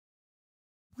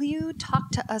Will you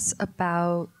talk to us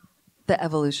about the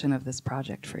evolution of this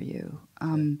project for you?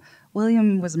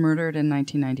 William was murdered in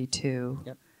 1992.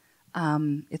 Yep.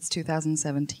 It's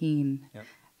 2017. Yep.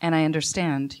 And I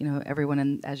understand,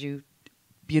 everyone, as you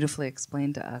beautifully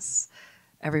explained to us,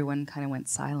 everyone kind of went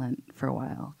silent for a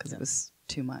while because it was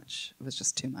too much. It was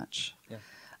just too much. Yeah.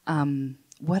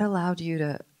 What allowed you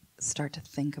to start to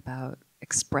think about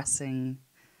expressing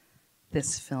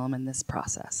this film and this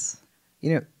process?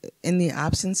 In the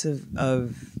absence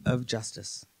of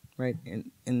justice, right?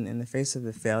 In the face of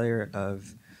the failure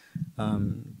of,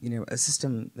 a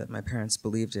system that my parents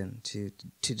believed in to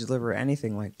deliver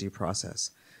anything like due process,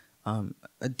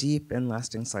 a deep and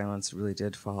lasting silence really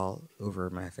did fall over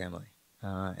my family,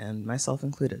 and myself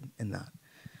included in that.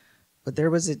 But there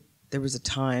was a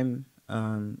time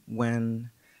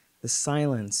when the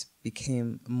silence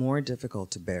became more difficult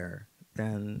to bear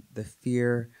than the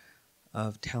fear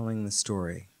of telling the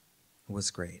story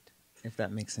was great, if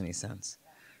that makes any sense.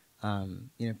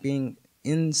 Being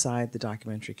inside the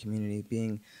documentary community,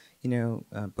 being,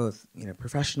 both,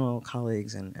 professional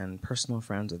colleagues and personal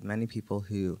friends with many people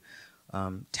who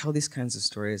tell these kinds of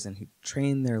stories and who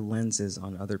train their lenses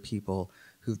on other people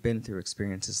who've been through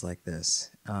experiences like this.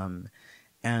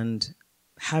 And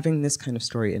having this kind of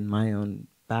story in my own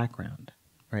background,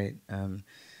 right?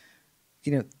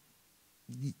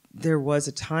 There was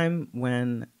a time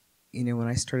when, when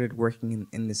I started working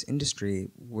in this industry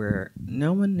where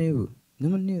no one knew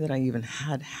that I even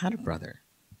had a brother,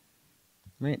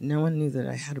 right? No one knew that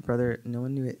I had a brother. No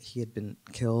one knew that he had been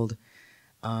killed.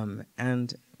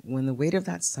 And when the weight of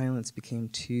that silence became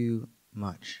too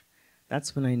much,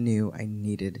 that's when I knew I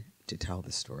needed to tell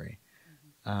the story.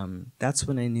 That's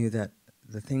when I knew that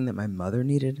the thing that my mother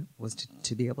needed was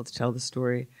to be able to tell the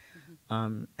story.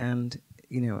 And,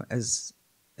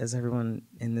 as everyone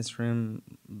in this room,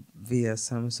 via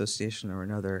some association or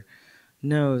another,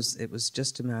 knows, it was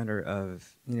just a matter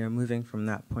of, moving from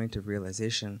that point of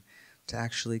realization to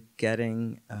actually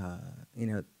getting,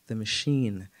 the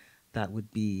machine that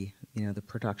would be, the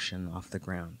production off the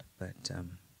ground. But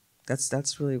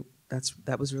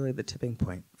that was really the tipping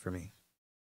point for me.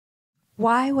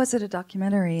 Why was it a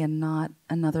documentary and not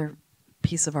another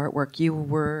piece of artwork? You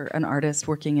were an artist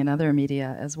working in other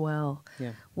media as well.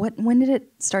 Yeah. When did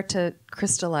it start to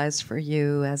crystallize for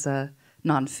you as a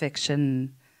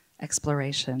nonfiction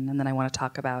exploration? And then I want to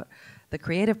talk about the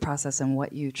creative process and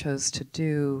what you chose to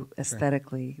do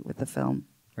aesthetically with the film.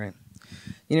 Right.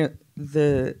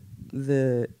 The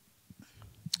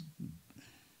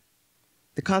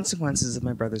consequences of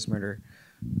my brother's murder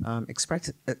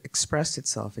expressed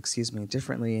itself,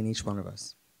 differently in each one of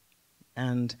us.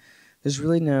 And there's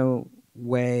really no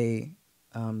way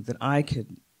that I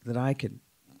could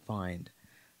find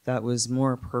that was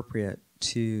more appropriate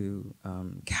to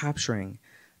capturing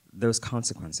those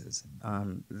consequences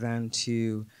than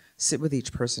to sit with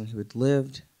each person who had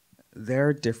lived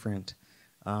their different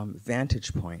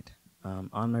vantage point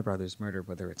on my brother's murder,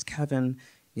 whether it's Kevin,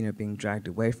 being dragged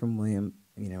away from William,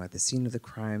 at the scene of the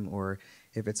crime, or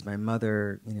if it's my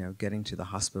mother, getting to the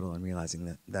hospital and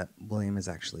realizing that William is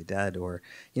actually dead, or,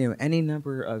 any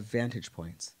number of vantage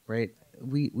points, right?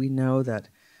 We know that,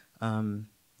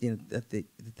 that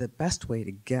the best way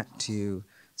to get to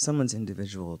someone's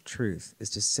individual truth is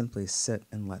to simply sit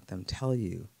and let them tell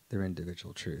you their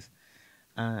individual truth.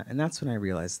 And that's when I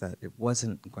realized that it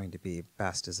wasn't going to be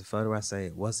best as a photo essay.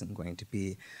 It wasn't going to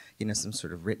be, some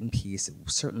sort of written piece. It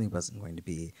certainly wasn't going to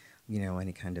be,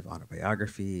 any kind of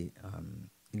autobiography.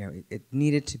 It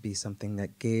needed to be something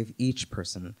that gave each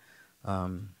person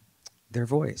their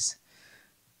voice.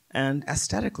 And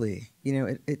aesthetically,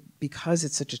 because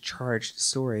it's such a charged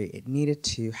story, it needed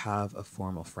to have a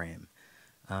formal frame.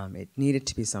 It needed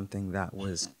to be something that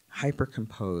was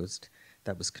hyper-composed,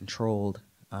 that was controlled,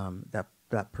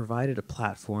 that provided a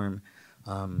platform,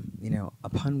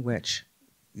 upon which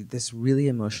this really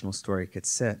emotional story could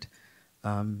sit,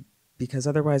 because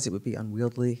otherwise it would be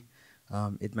unwieldy.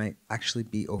 It might actually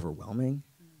be overwhelming.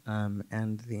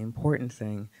 And the important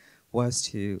thing was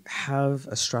to have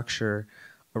a structure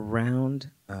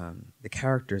around the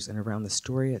characters and around the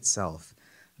story itself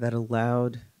that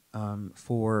allowed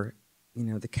for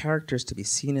the characters to be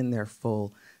seen in their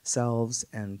full selves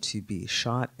and to be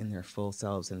shot in their full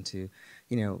selves and to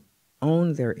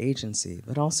own their agency,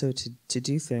 but also to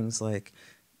do things like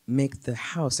make the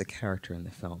house a character in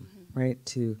the film, right?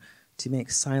 To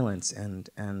make silence and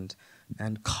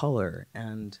color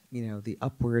and the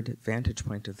upward vantage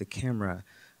point of the camera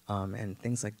and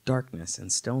things like darkness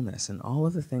and stillness and all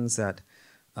of the things that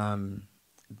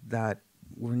that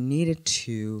were needed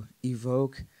to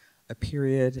evoke a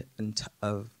period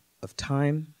of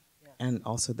time and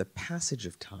also the passage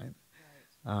of time.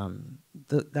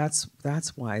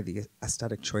 That's why the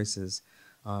aesthetic choices,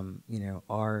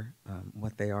 are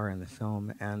what they are in the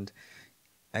film. And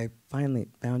I finally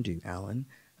found you, Alan.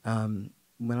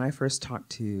 When I first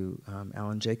talked to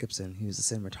Alan Jacobson, who's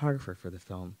the cinematographer for the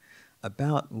film,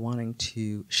 about wanting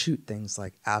to shoot things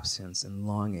like absence and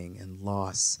longing and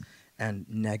loss and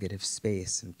negative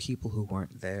space and people who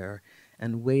weren't there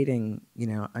and waiting,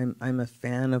 I'm a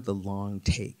fan of the long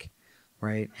take,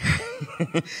 right?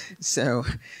 So,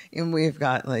 and we've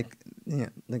got like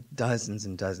dozens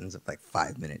and dozens of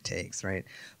 5-minute takes, right?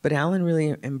 But Alan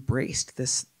really embraced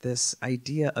this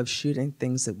idea of shooting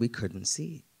things that we couldn't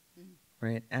see,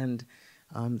 right? And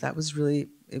that was really,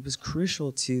 it was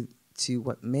crucial to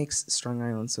what makes Strong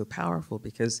Island so powerful,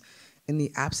 because in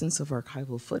the absence of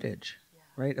archival footage,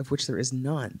 right, of which there is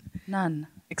none. None,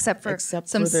 except for some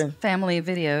the family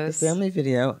videos. The family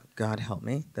video, God help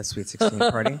me, that Sweet 16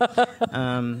 party.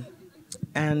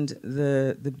 And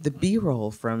the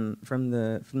B-roll from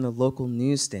the local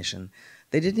news station.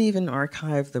 They didn't even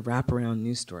archive the wraparound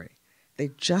news story.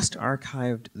 They just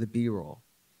archived the B-roll.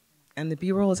 And the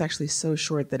B-roll is actually so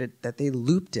short that they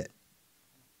looped it.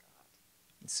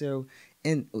 So,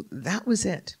 and that was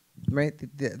it, right?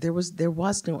 There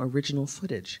was no original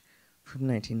footage from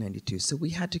 1992. So we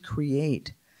had to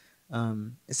create,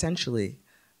 essentially,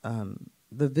 the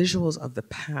visuals of the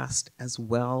past as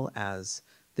well as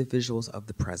the visuals of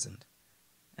the present,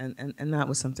 and that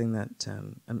was something that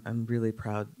I'm really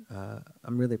proud.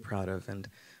 I'm really proud of, and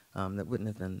that wouldn't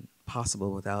have been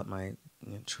possible without my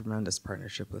tremendous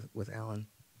partnership with Alan.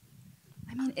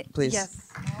 I mean, Please. Yes.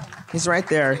 He's right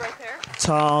there. Is he right there?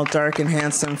 Tall, dark, and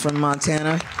handsome from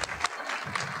Montana.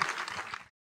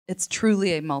 It's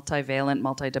truly a multivalent,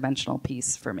 multidimensional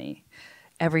piece for me.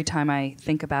 Every time I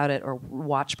think about it or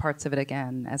watch parts of it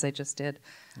again, as I just did,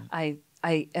 I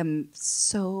am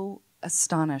so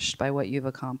astonished by what you've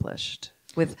accomplished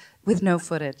with no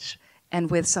footage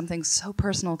and with something so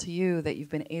personal to you that you've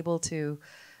been able to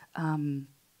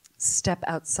step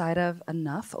outside of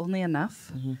only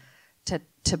enough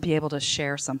to be able to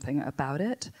share something about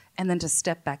it, and then to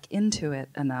step back into it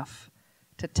enough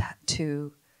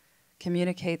to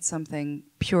communicate something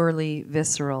purely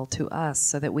visceral to us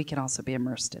so that we can also be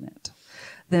immersed in it.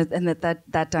 And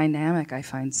that dynamic I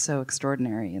find so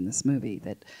extraordinary in this movie,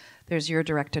 that there's your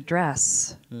direct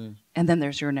address and then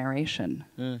there's your narration.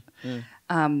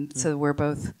 So we're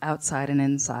both outside and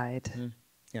inside.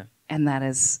 Yeah. And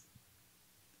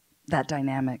that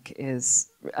dynamic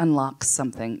unlocks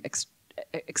something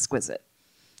exquisite.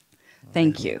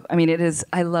 Thank you. I mean,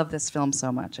 I love this film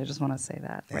so much. I just want to say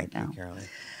that right now. Thank you, Caroline.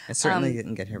 I certainly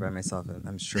didn't get here by myself,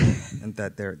 I'm sure. And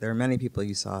that there are many people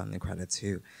you saw in the credits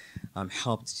who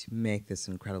helped to make this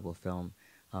incredible film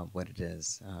what it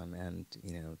is. And,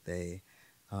 they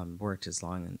worked as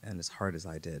long and as hard as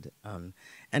I did. And,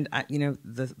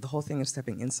 the whole thing of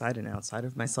stepping inside and outside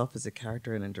of myself as a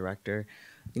character and a director,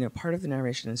 part of the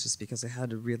narration is just because I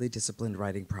had a really disciplined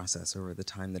writing process over the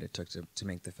time that it took to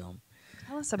make the film.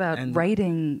 Tell us about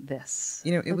writing this.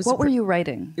 What were you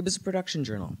writing? It was a production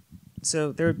journal.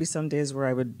 So there would be some days where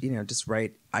I would, just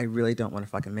write, I really don't want to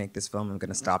fucking make this film. I'm going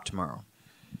to stop tomorrow.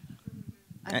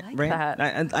 I like right?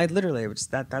 that. I literally would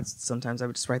that's sometimes I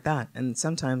would just write that. And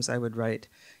sometimes I would write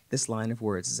this line of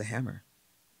words as a hammer.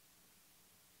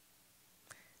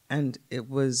 And it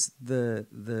was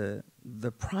the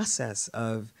process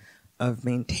of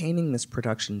maintaining this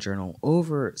production journal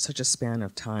over such a span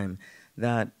of time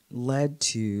that led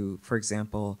to, for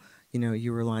example,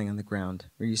 you were lying on the ground,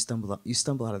 or you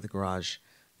stumble out of the garage,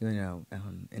 and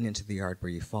into the yard where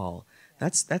you fall.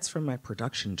 That's from my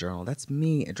production journal. That's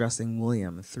me addressing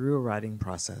William through a writing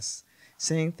process,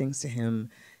 saying things to him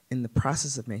in the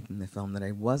process of making the film that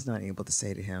I was not able to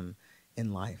say to him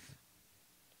in life.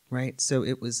 Right? So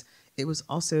it was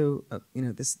also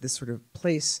this sort of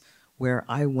place where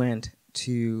I went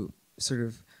to sort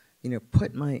of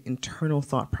put my internal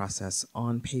thought process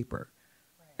on paper.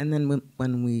 And then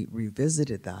when we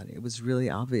revisited that, it was really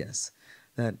obvious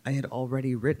that I had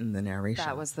already written the narration.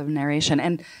 That was the narration,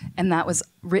 and that was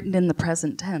written in the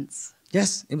present tense.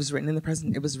 Yes, it was written in the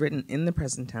present. It was written in the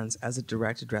present tense as a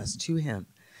direct address to him.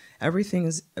 Everything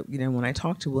is, when I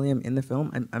talk to William in the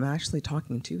film, I'm actually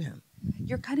talking to him.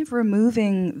 You're kind of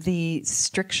removing the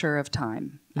stricture of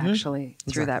time, actually,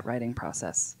 through that writing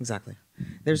process. Exactly.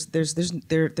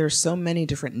 There's so many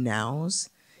different nows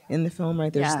in the film,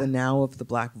 right? There's the now of the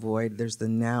black void. There's the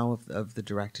now of the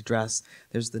direct address.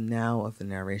 There's the now of the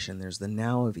narration. There's the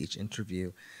now of each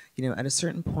interview. At a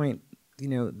certain point,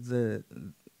 the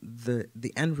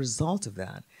end result of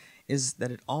that is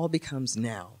that it all becomes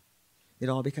now, It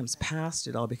all becomes past,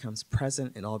 it all becomes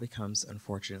present, it all becomes,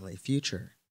 unfortunately,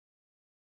 future.